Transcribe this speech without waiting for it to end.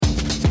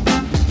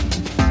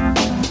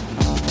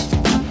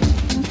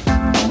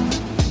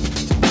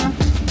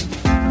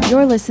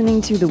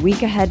listening to the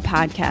Week Ahead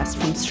podcast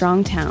from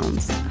Strong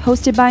Towns,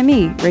 hosted by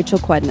me, Rachel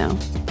Quedno.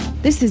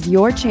 This is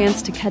your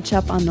chance to catch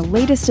up on the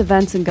latest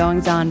events and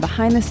goings-on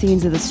behind the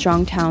scenes of the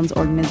Strong Towns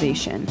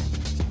organization.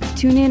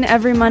 Tune in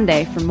every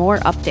Monday for more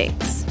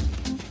updates.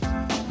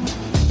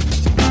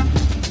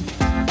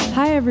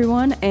 Hi,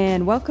 everyone,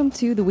 and welcome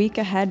to the Week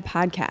Ahead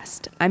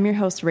podcast. I'm your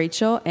host,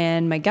 Rachel,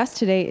 and my guest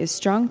today is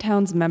Strong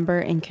Towns member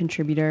and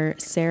contributor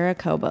Sarah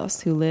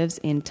Kobos, who lives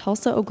in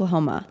Tulsa,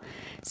 Oklahoma.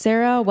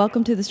 Sarah,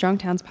 welcome to the Strong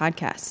Towns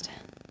podcast.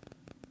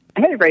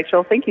 Hey,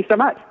 Rachel. Thank you so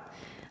much.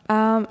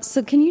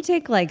 So can you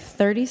take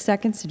 30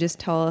 seconds to just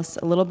tell us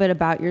a little bit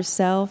about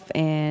yourself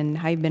and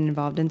how you've been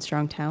involved in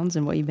Strong Towns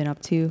and what you've been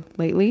up to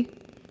lately?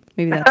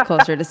 Maybe that's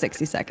closer to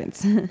 60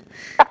 seconds.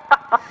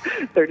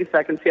 30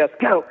 seconds, yes,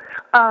 go.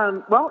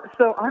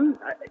 So I'm,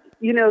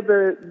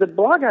 the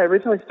blog I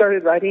originally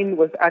started writing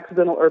was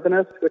Accidental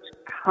Urbanist, which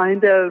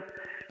kind of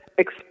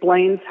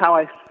explains how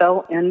I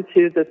fell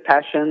into this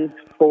passion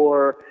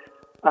for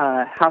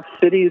how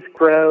cities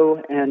grow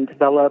and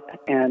develop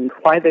and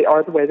why they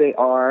are the way they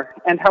are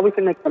and how we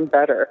can make them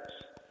better.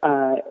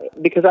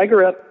 Because I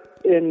grew up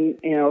in,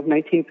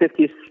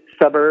 1950s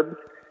suburbs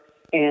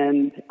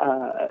and,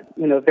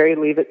 very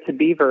Leave It to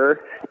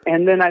Beaver.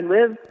 And then I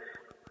lived,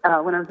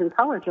 when I was in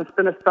college, I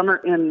spent a summer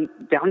in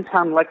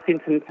downtown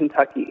Lexington,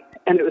 Kentucky.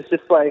 And it was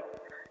just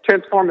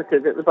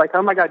transformative. It was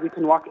oh my God, you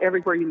can walk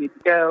everywhere you need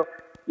to go.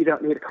 You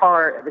don't need a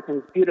car.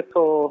 Everything's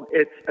beautiful.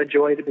 It's a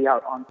joy to be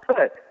out on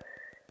foot.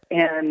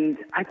 And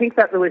I think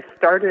that really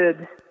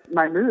started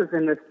my move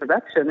in this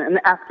direction. And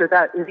after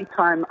that,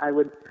 anytime I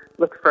would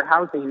look for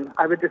housing,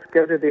 I would just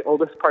go to the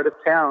oldest part of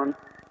town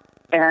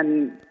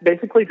and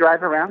basically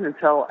drive around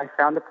until I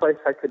found a place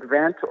I could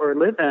rent or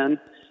live in,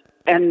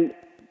 and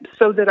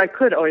so that I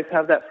could always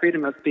have that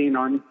freedom of being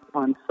on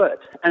foot.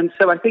 And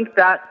so I think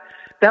that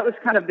was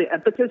kind of the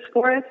impetus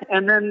for it.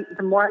 And then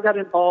the more I got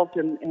involved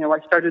in, I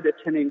started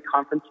attending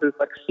conferences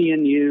like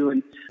CNU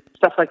and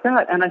stuff like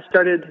that, and I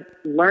started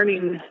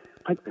learning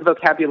the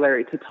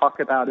vocabulary to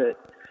talk about it,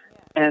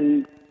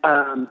 and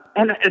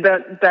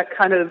that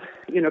kind of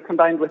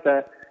combined with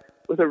a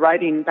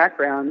writing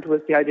background was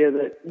the idea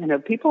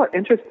that people are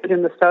interested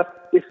in the stuff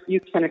if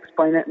you can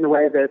explain it in a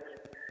way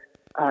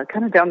that's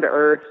kind of down to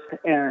earth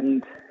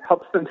and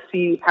helps them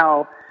see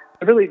how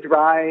the really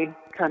dry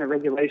kind of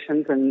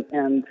regulations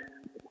and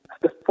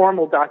the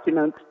formal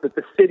documents that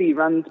the city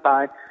runs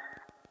by.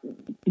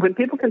 When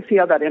people can see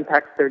how that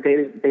impacts their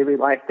daily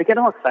life, they get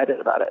all excited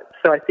about it.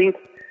 So I think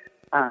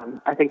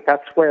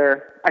that's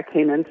where I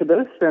came into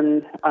this,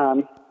 and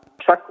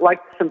Chuck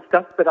liked some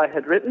stuff that I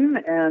had written,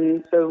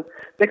 and so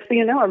next thing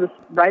you know, I was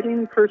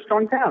writing for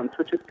Strong Towns,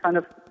 which is kind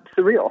of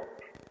surreal.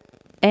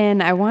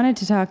 And I wanted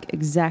to talk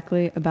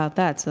exactly about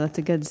that, so that's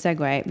a good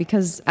segue,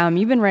 because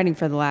you've been writing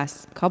for the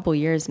last couple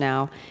years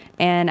now,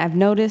 and I've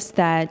noticed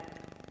that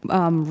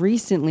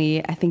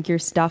recently, I think your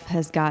stuff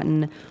has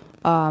gotten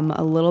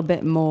a little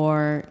bit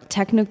more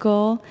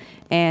technical,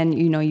 and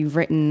you've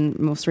written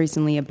most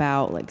recently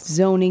about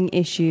zoning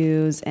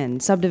issues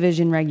and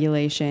subdivision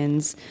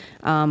regulations,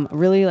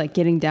 really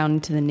getting down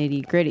into the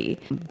nitty gritty.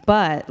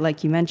 But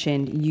like you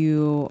mentioned,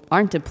 you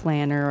aren't a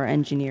planner or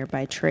engineer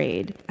by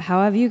trade.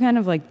 How have you kind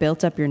of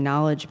built up your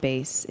knowledge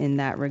base in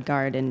that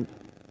regard and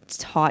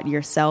taught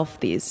yourself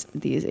these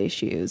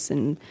issues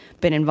and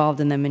been involved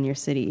in them in your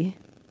city?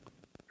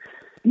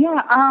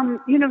 Yeah,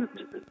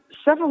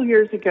 several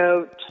years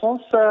ago,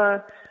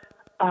 Tulsa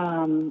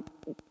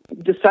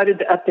decided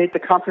to update the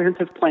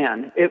comprehensive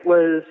plan. It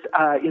was,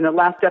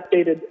 last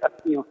updated,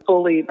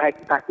 fully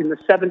back in the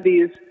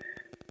 70s,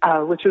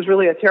 which was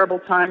really a terrible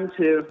time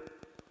to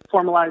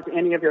formalize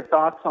any of your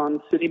thoughts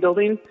on city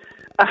building.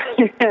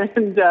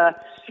 And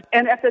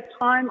at the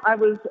time, I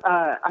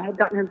had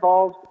gotten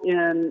involved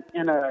in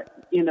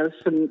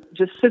some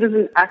just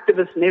citizen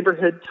activist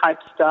neighborhood type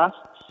stuff.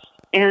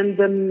 And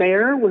the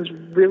mayor was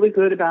really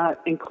good about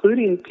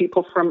including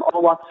people from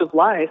all walks of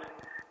life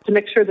to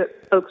make sure that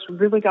folks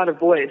really got a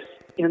voice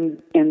in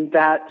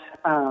that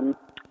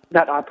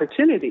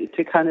opportunity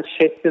to kind of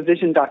shape the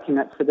vision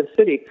document for the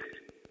city.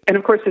 And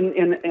of course,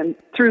 in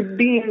through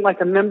being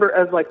a member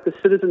of the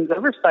citizens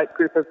oversight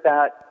group of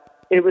that,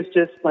 it was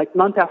just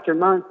month after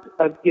month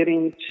of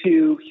getting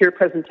to hear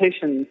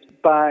presentations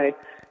by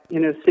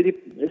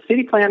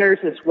city planners,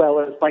 as well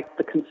as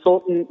the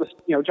consultant was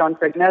John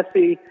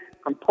Fregnesi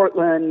from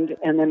Portland,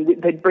 and then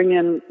they'd bring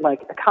in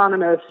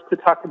economists to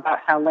talk about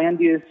how land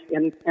use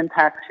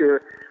impacts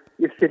your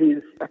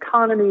city's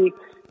economy.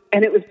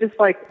 And it was just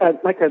it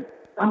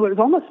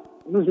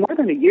was more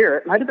than a year.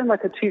 It might have been a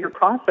 2-year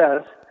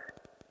process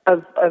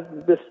of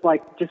this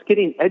just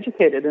getting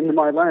educated. And the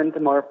more I learned,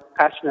 the more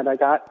passionate I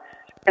got.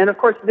 And of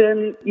course,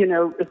 then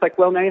it's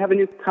well, now you have a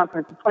new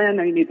comprehensive plan.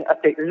 Now you need to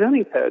update your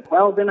zoning code.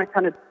 Well, then I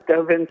kind of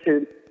dove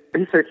into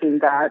researching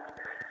that.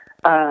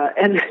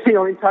 And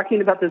in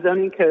talking about the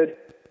zoning code,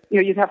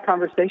 you'd have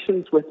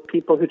conversations with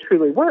people who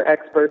truly were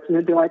experts, and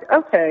they'd be like,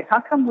 okay, how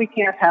come we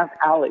can't have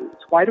alleys?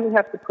 Why do we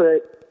have to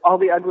put all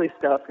the ugly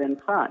stuff in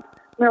front?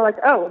 they're like,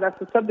 oh, that's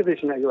the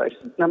subdivision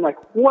regulations. And I'm like,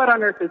 what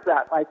on earth is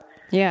that? Like,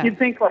 Yeah. you'd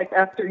think like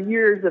after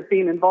years of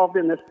being involved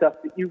in this stuff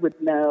that you would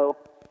know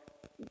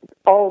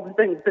all the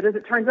things. But as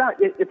it turns out,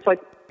 it's like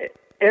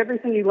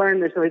everything you learn,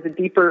 there's always a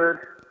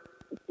deeper,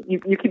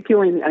 you keep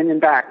peeling the onion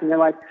back. And you're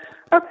like,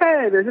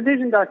 okay, there's a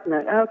vision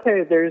document.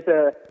 Okay, there's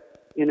a,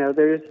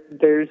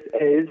 there's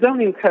a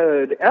zoning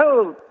code.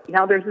 Oh,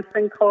 now there's this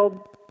thing called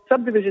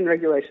subdivision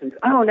regulations.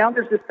 Oh, now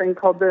there's this thing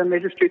called the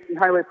Major Streets and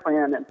Highway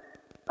Plan. And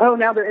oh,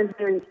 now there are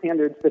engineering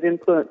standards that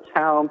influence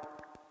how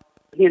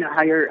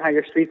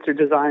your streets are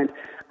designed.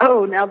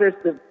 Oh, now there's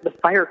the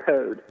fire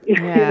code.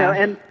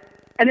 Yeah.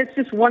 And it's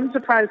just one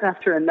surprise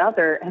after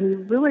another, and you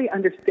really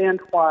understand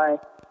why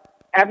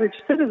average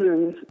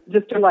citizens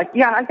just are like,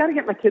 yeah, I got to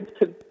get my kids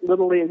to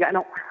Little League. I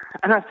don't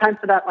have time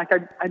for that. Like,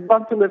 I'd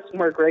love to live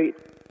somewhere great,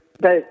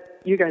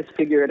 but you guys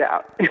figure it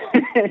out.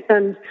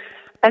 and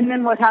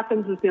then what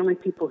happens is the only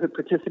people who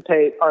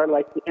participate are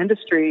like the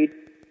industry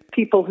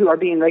people who are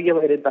being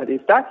regulated by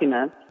these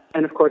documents.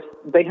 And of course,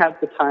 they have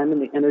the time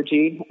and the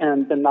energy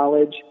and the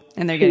knowledge.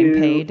 And they're getting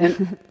paid.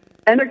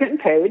 And they're getting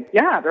paid.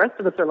 Yeah, the rest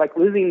of us are like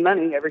losing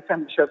money every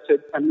time we show up to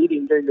a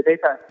meeting during the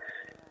daytime.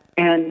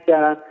 And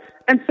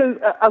so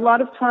a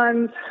lot of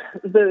times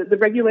the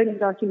regulating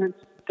documents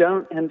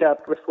don't end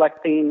up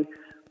reflecting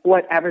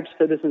what average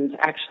citizens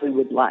actually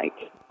would like.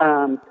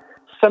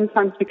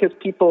 Sometimes because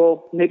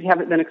people maybe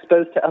haven't been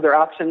exposed to other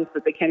options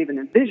that they can't even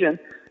envision.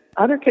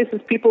 Other cases,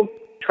 people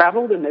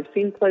traveled and they've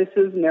seen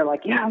places and they're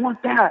like, yeah, I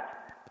want that.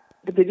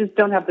 But they just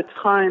don't have the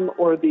time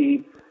or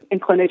the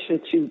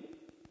inclination to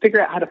figure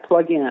out how to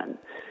plug in.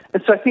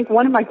 And so I think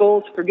one of my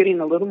goals for getting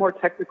a little more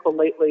technical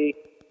lately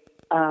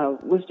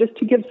was just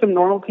to give some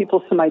normal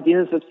people some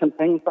ideas of some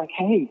things like,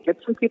 hey, get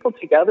some people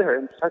together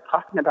and start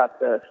talking about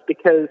this,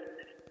 because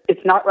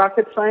it's not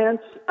rocket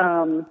science,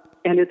 and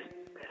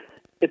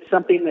it's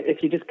something that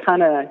if you just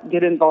kind of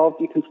get involved,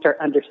 you can start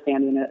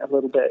understanding it a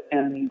little bit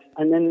and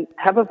then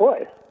have a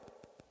voice.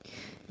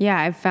 Yeah,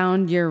 I've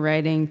found your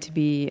writing to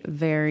be a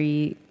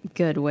very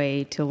good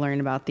way to learn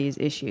about these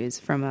issues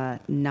from a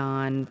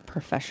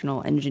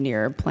non-professional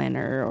engineer,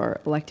 planner,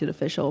 or elected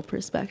official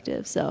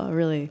perspective. So I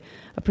really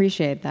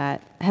appreciate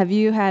that. Have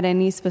you had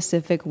any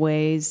specific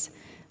ways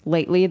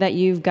lately that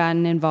you've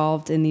gotten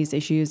involved in these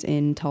issues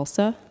in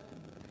Tulsa?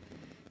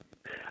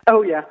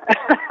 Oh, yeah.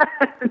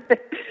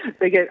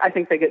 I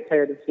think they get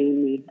tired of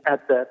seeing me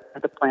at the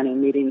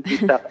planning meetings and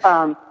stuff.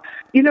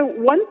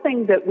 One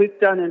thing that we've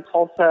done in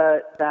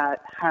Tulsa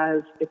that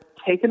it's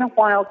taken a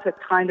while to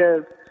kind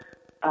of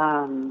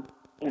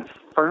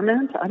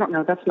ferment. I don't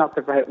know, that's not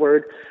the right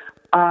word.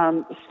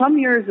 Some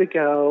years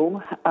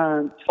ago,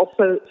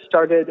 Tulsa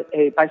started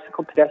a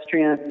bicycle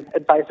pedestrian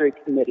advisory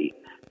committee.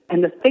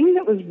 And the thing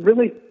that was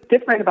really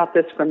different about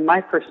this from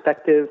my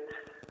perspective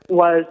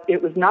was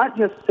it was not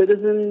just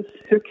citizens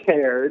who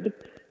cared,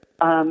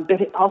 but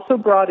it also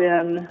brought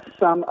in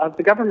some of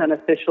the government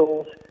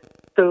officials.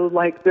 So,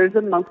 like, there's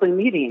a monthly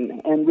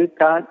meeting, and we've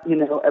got,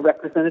 a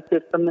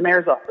representative from the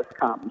mayor's office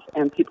comes,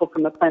 and people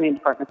from the planning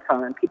department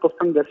come, and people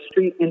from the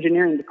street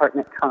engineering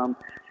department come,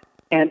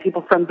 and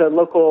people from the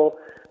local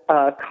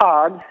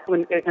COG,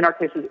 in our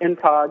case is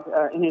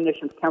INCOG, Indian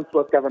Nations Council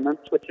of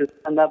Governments, which is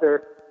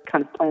another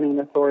kind of planning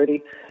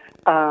authority.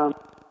 And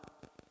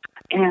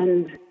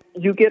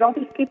you get all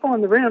these people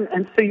in the room,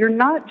 and so you're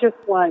not just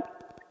like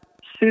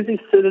Susie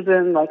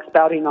Citizen, like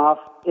spouting off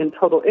in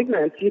total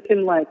ignorance. You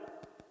can like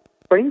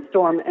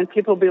brainstorm, and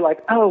people be like,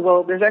 oh,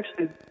 well, there's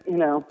actually,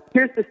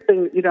 here's this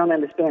thing that you don't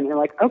understand. And you're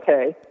like,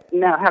 okay,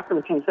 now how can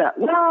we change that?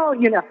 Well,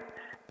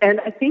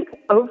 and I think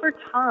over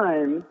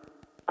time,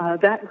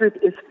 that group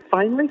is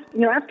finally,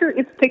 after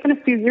it's taken a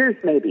few years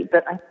maybe,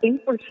 but I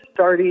think we're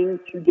starting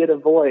to get a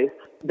voice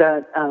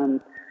that,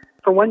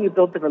 for one, you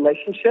build the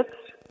relationships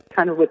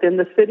kind of within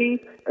the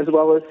city, as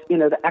well as,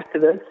 the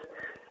activists.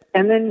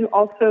 And then you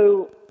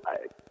also,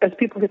 as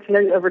people get to know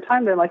you over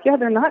time, they're like, yeah,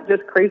 they're not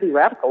just crazy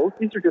radicals.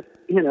 These are just,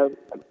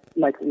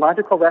 like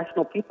logical,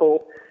 rational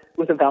people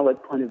with a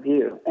valid point of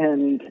view.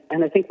 And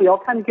I think we all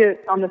kind of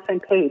get on the same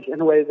page in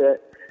a way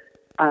that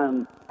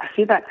I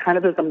see that kind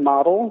of as a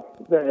model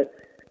that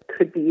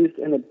could be used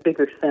in a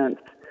bigger sense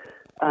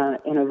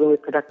in a really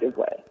productive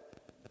way.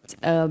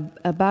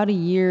 About a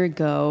year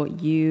ago,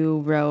 you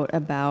wrote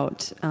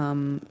about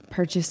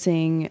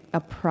purchasing a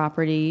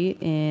property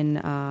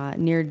in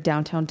near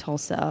downtown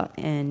Tulsa,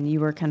 and you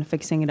were kind of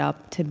fixing it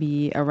up to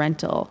be a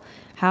rental.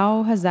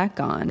 How has that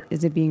gone?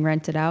 Is it being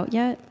rented out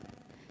yet?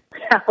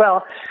 Yeah,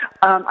 well,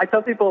 I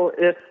tell people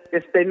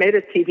if they made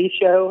a TV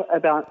show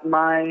about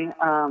my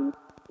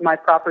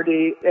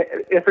property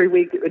every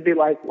week, it would be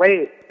like,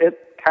 wait, it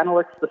kind of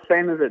looks the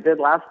same as it did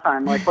last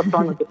time. Like, what's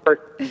wrong with this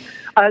person?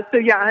 So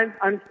yeah,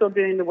 I'm still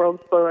doing the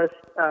world's slowest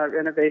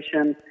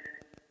renovation.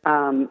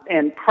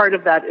 And part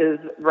of that is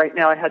right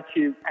now I had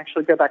to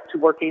actually go back to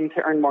working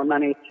to earn more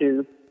money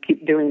to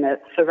keep doing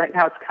it. So right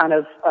now it's kind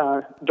of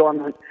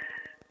dormant.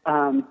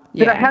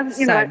 But I have,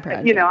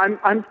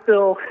 I'm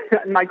still,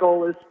 my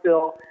goal is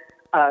still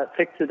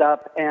fix it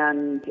up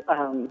and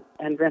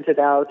rent it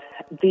out.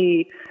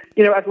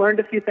 I've learned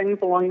a few things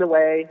along the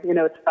way.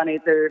 It's funny,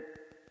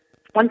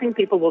 one thing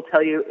people will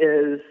tell you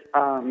is,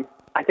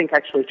 I think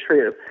actually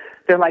true.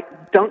 They're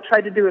like, don't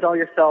try to do it all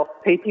yourself.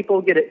 Pay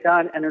people, get it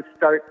done, and then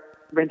start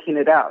renting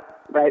it out,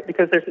 right?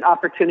 Because there's an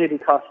opportunity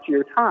cost to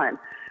your time.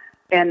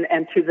 And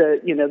to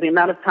the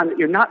amount of time that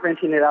you're not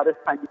renting it out is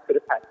time you could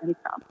have had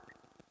income.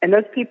 And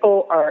those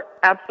people are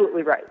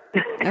absolutely right.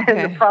 Okay.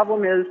 And the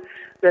problem is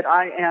that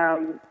I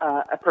am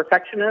a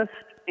perfectionist,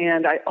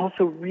 and I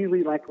also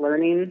really like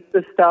learning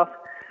this stuff.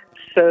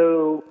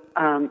 So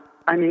I'm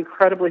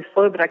incredibly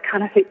slow, but I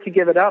kind of hate to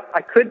give it up.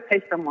 I could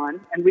pay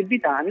someone, and we'd be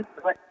done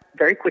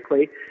very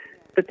quickly,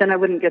 but then I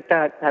wouldn't get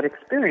that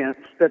experience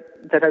that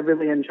I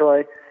really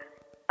enjoy.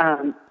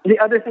 The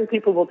other thing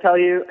people will tell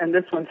you, and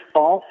this one's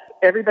false,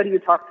 everybody you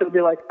talk to will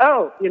be like,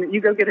 oh,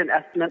 you go get an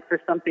estimate for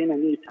something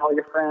and you tell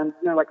your friends,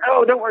 and they're like,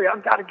 oh, don't worry,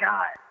 I've got a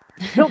guy.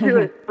 He'll do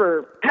it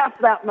for half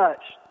that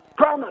much.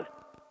 Promise.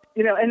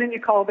 And then you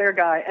call their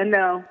guy, and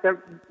no,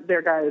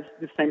 their guy is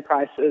the same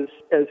price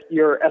as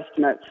your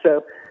estimate.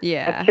 So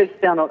yeah, I've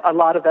chased down a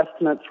lot of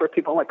estimates where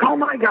people are like, call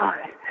my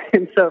guy.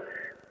 And so,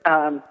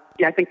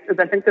 I think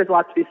there's a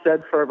lot to be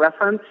said for a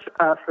reference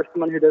for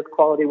someone who does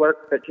quality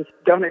work, but just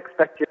don't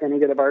expect you're going to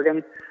get a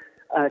bargain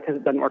because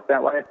it doesn't work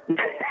that way.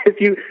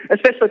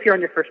 Especially if you're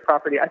on your first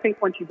property. I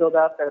think once you build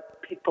out, the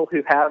people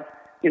who have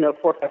 4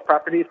 or 5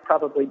 properties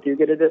probably do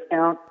get a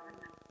discount,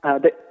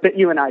 but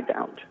you and I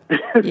don't.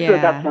 Yeah. So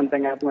that's one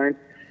thing I've learned.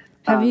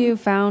 Have you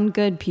found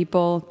good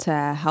people to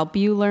help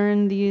you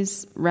learn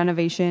these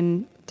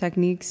renovation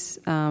techniques,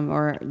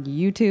 or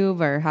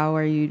YouTube, or how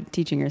are you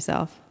teaching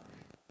yourself?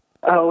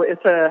 Oh,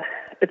 it's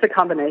a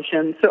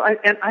combination. So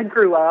I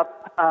grew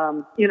up, I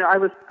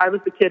was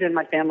the kid in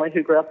my family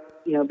who grew up,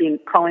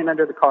 crawling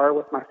under the car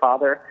with my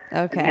father.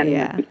 Okay, and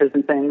yeah. pieces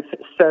and things.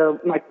 So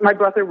my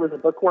brother was a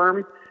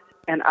bookworm,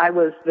 and I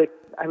was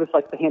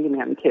like the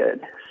handyman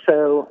kid.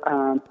 So,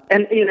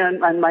 and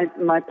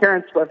my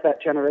parents was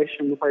that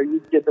generation where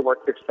you did the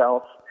work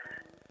yourself.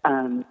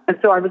 And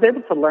so I was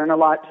able to learn a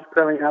lot just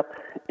growing up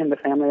in the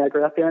family I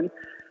grew up in.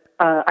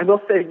 I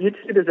will say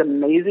YouTube is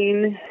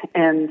amazing,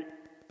 and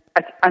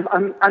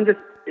I'm just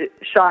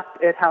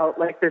shocked at how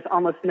there's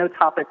almost no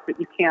topic that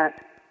you can't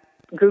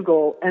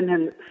Google, and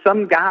then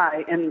some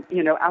guy in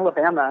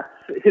Alabama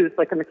who's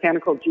like a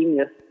mechanical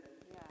genius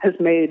has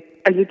made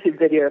a YouTube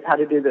video of how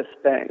to do this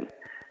thing,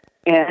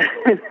 and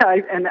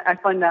I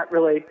find that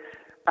really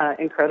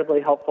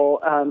incredibly helpful.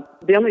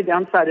 The only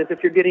downside is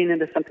if you're getting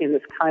into something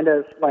that's kind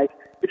of like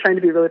you're trying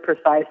to be really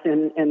precise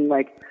in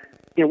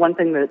one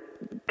thing that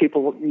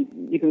people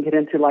you can get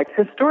into, like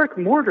historic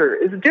mortar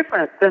is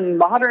different than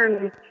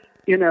modern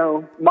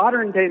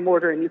day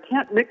mortar, and you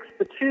can't mix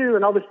the two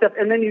and all this stuff.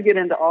 And then you get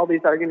into all these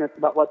arguments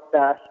about what's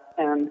best.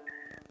 And,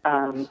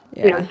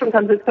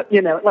 sometimes it's,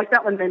 like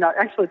that one may not,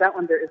 actually that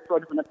one there is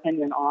sort of an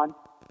opinion on,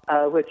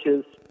 which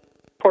is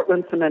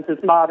Portland cement is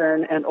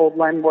modern and old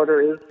lime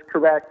mortar is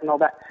correct and all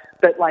that.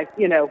 But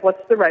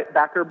what's the right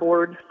backer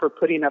board for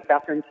putting up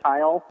bathroom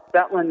tile?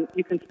 That one,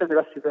 you can spend the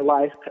rest of your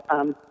life,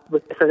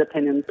 with different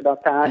opinions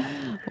about that.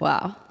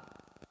 Wow.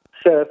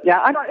 So,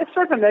 it's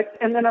sort of a mix.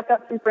 And then I've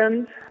got some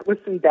friends with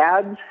some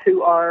dads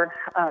who are,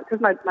 because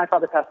my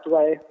father passed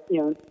away,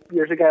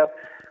 years ago.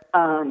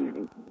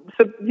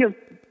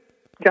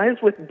 Guys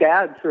with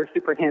dads who are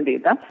super handy.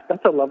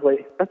 That's a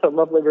lovely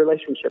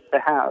relationship to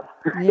have.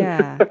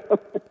 Yeah.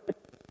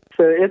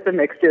 So it's a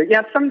mixture.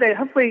 Yeah, someday,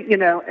 hopefully,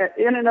 in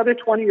another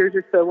 20 years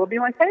or so, we'll be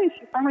like, hey,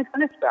 she finally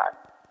finished that.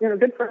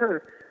 Good for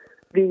her.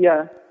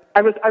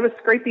 I was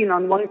scraping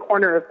on one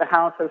corner of the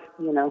house. I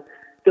was,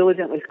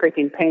 diligently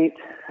scraping paint,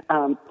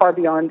 far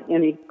beyond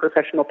any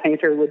professional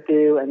painter would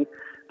do. And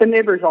the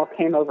neighbors all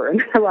came over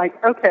and they're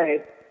like,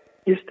 okay,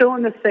 you're still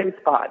in the same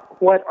spot.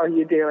 What are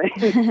you doing?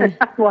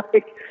 I'm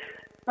like,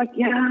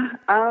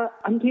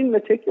 I'm being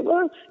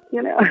meticulous,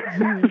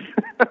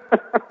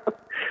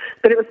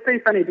 But it was pretty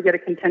funny to get a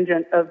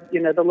contingent of,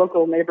 the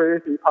local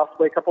neighbors and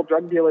possibly a couple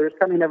drug dealers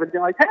coming over and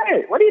being like,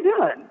 hey, what are you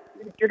doing?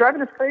 You're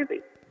driving us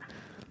crazy.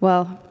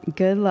 Well,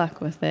 good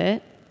luck with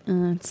it.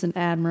 It's an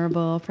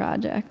admirable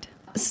project.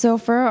 So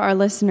for our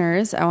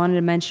listeners, I wanted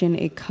to mention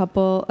a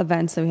couple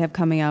events that we have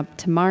coming up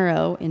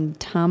tomorrow in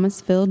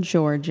Thomasville,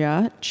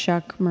 Georgia.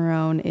 Chuck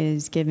Marone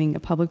is giving a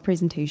public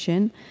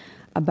presentation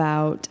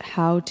about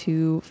how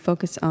to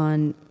focus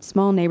on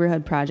small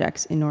neighborhood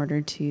projects in order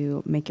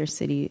to make your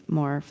city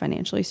more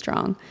financially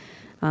strong.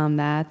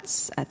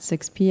 That's at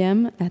 6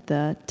 p.m. at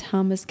the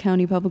Thomas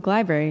County Public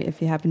Library.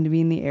 If you happen to be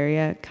in the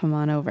area, come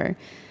on over.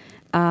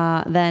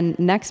 Then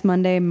next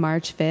Monday,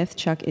 March 5th,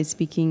 Chuck is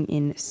speaking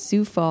in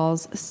Sioux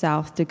Falls,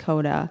 South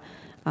Dakota,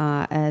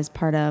 as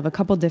part of a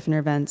couple different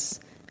events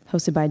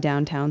hosted by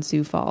Downtown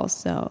Sioux Falls.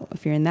 So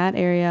if you're in that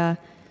area,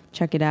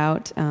 check it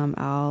out.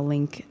 I'll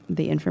link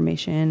the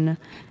information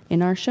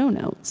in our show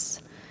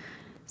notes.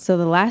 So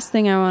the last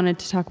thing I wanted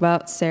to talk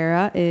about,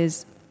 Sarah,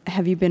 is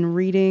have you been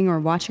reading or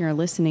watching or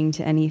listening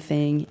to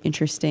anything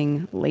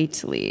interesting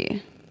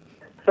lately?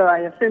 So I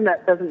assume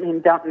that doesn't mean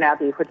Downton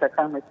Abbey, which I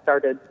finally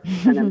started,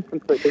 and I'm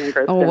completely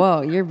engrossed in. Oh,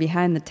 whoa, you're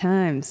behind the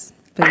times.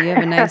 But you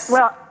have a nice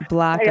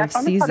block of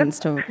seasons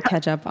to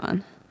catch up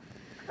on.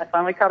 I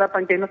finally caught up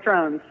on Game of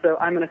Thrones, so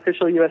I'm an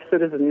official U.S.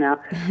 citizen now.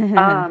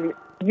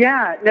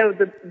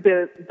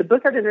 The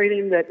book I've been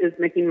reading that is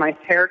making my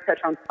hair catch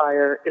on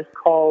fire is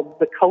called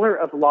The Color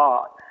of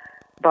Law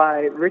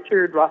by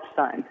Richard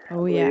Rothstein.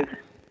 Oh, yeah.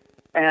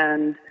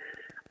 And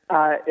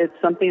it's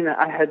something that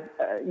I had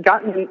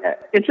gotten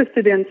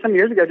interested in some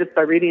years ago just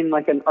by reading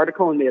like an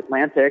article in The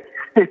Atlantic.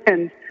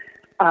 And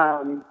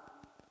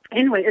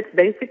anyway, it's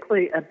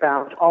basically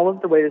about all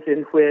of the ways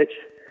in which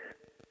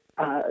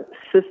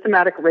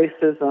systematic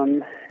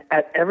racism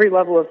at every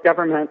level of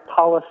government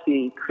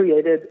policy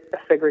created a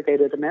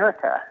segregated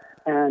America.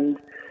 And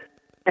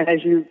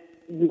as you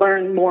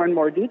learn more and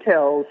more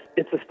details,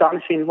 it's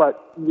astonishing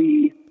what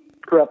we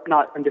grew up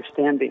not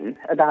understanding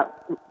about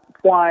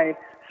why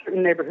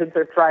certain neighborhoods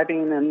are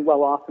thriving and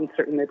well off and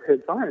certain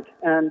neighborhoods aren't.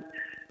 And,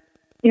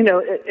 you know,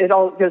 it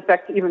all goes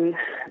back to even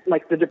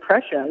like the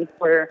Depression,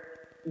 where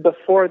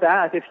before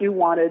that, if you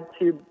wanted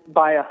to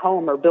buy a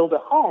home or build a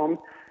home,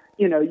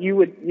 you know, you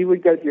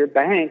would go to your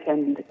bank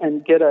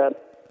and get a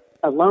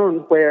loan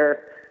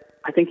where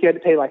I think you had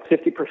to pay like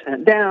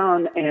 50%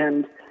 down,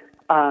 and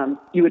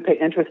you would pay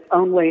interest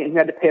only, and you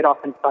had to pay it off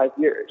in 5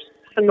 years.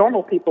 So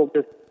normal people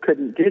just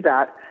couldn't do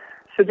that.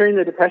 So during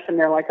the Depression,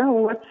 they're like,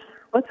 oh,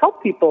 let's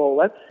help people.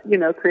 Let's, you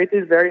know, create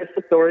these various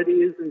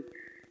authorities and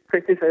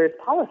create these various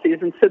policies.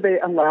 And so they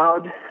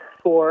allowed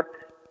for,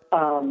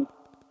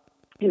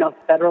 you know,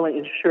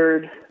 federally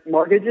insured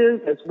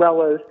mortgages, as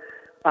well as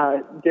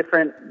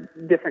different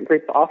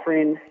groups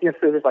offering, you know,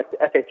 so there's like the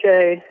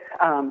FHA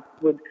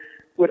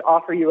would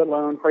offer you a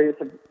loan where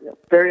it's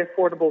very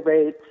affordable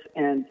rates,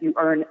 and you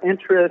earn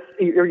interest,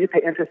 or you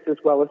pay interest as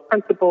well as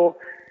principal.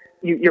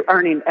 You're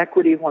earning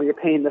equity while you're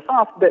paying this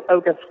off, but oh,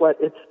 guess what?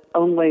 It's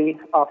only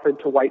offered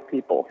to white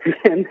people,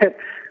 and that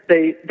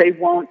they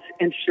won't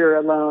insure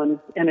a loan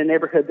in a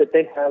neighborhood that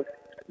they have,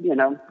 you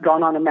know,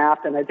 gone on a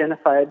map and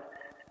identified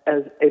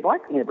as a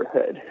black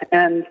neighborhood.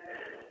 And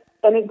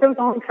it goes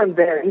on from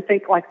there. You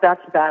think like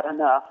that's bad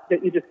enough,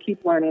 that you just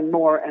keep learning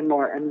more and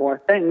more and more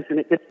things, and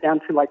it gets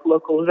down to like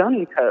local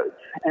zoning codes.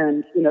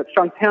 And, you know, at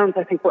Strong Towns,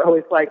 I think we're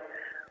always like,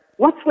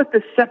 what's with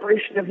this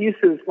separation of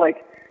uses?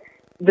 Like,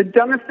 the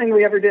dumbest thing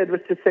we ever did was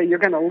to say you're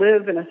going to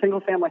live in a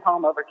single-family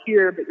home over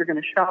here, but you're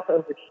going to shop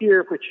over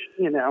here, which,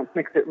 you know,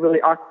 makes it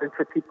really awkward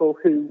for people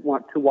who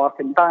want to walk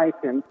and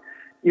bike and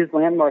use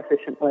land more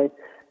efficiently.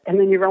 And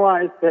then you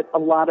realize that a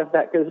lot of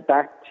that goes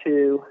back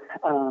to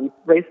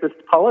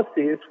racist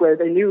policies where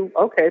they knew,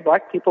 okay,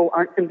 black people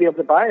aren't going to be able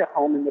to buy a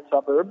home in the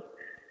suburbs.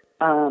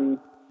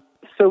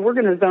 So we're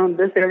going to zone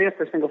this area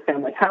for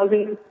single-family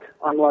housing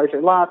on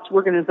larger lots.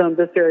 We're going to zone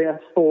this area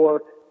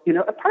for, you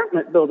know,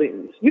 apartment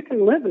buildings. You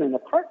can live in an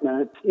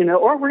apartment, you know,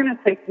 or we're going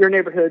to take your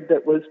neighborhood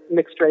that was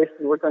mixed race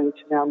and we're going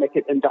to now make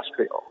it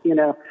industrial, you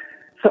know.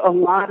 So a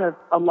lot of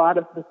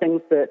the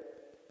things that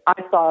I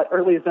thought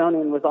early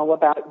zoning was all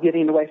about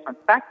getting away from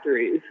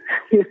factories,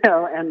 you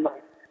know, and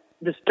like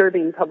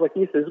disturbing public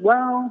uses.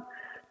 Well,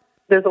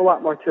 there's a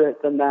lot more to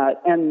it than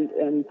that.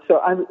 And so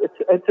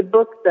it's a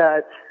book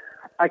that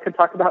I could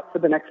talk about for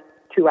the next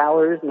 2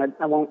 hours, and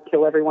I won't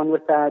kill everyone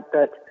with that.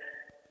 But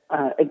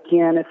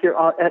again, if you're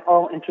at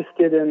all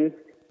interested in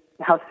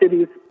how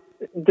cities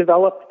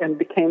developed and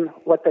became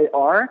what they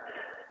are,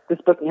 this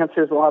book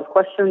answers a lot of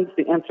questions.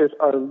 The answers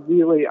are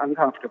really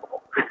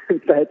uncomfortable,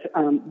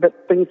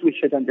 but things we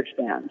should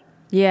understand.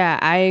 Yeah,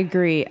 I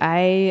agree.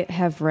 I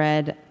have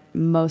read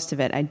most of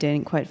it. I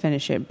didn't quite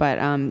finish it, but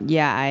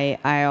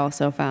I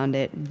also found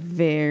it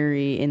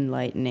very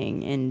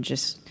enlightening and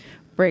just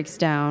breaks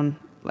down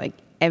like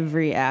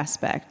every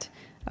aspect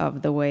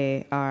of the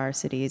way our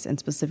cities and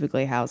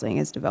specifically housing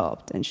is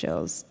developed, and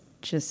shows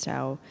just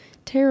how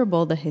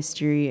terrible the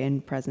history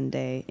and present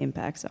day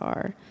impacts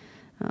are.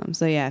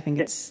 I think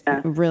it's a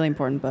really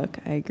important book.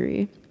 I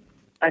agree.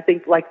 I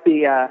think like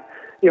the,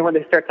 when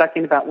they start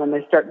talking about when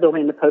they start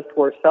building the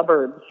post-war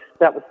suburbs,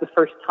 that was the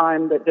first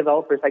time that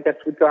developers, I guess,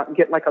 would go out and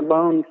get like a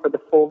loan for the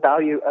full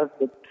value of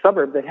the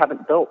suburb they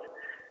haven't built.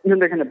 And then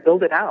they're going to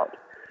build it out.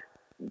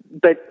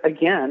 But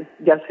again,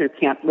 guess who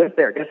can't live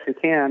there? Guess who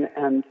can?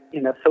 And,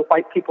 you know, so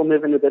white people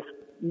move into this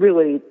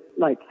really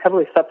like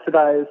heavily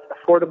subsidized,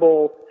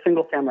 affordable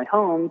single-family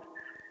homes,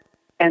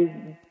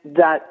 and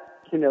that,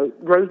 you know,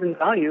 grows in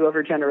value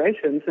over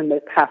generations, and they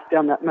pass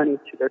down that money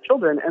to their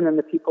children. And then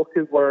the people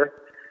who were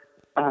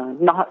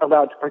not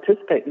allowed to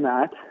participate in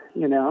that,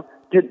 you know,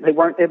 they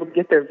weren't able to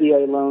get their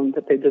VA loan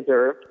that they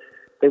deserved.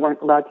 They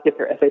weren't allowed to get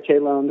their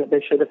FHA loan that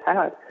they should have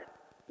had.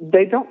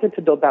 They don't get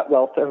to build that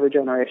wealth over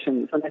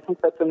generations, and I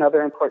think that's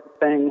another important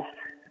thing.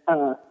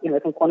 I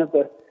think one of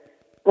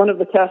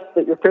the tests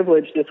that you're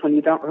privileged is when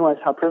you don't realize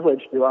how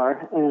privileged you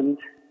are, and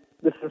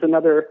this is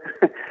another.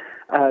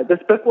 This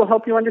book will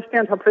help you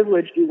understand how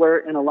privileged you were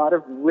in a lot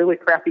of really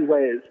crappy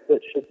ways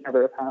that should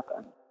never have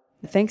happened.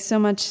 Thanks so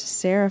much,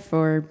 Sarah,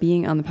 for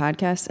being on the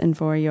podcast and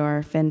for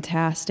your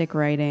fantastic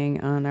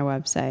writing on our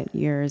website.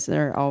 Yours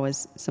are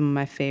always some of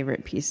my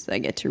favorite pieces I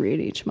get to read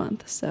each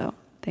month. So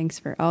thanks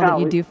for all that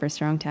you do for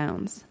Strong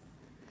Towns.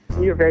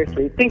 You're very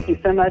sweet. Thank you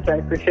so much. I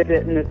appreciate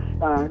it, and it's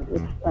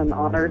an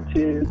honor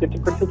to get to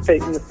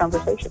participate in this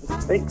conversation.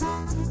 Thanks.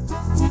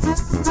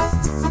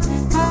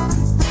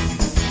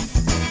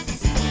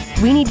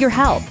 We need your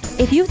help.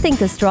 If you think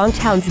the Strong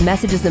Towns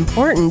message is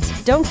important,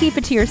 don't keep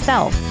it to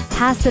yourself.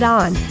 Pass it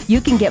on.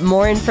 You can get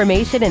more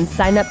information and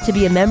sign up to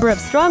be a member of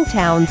Strong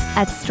Towns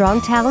at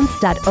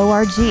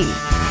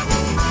strongtowns.org.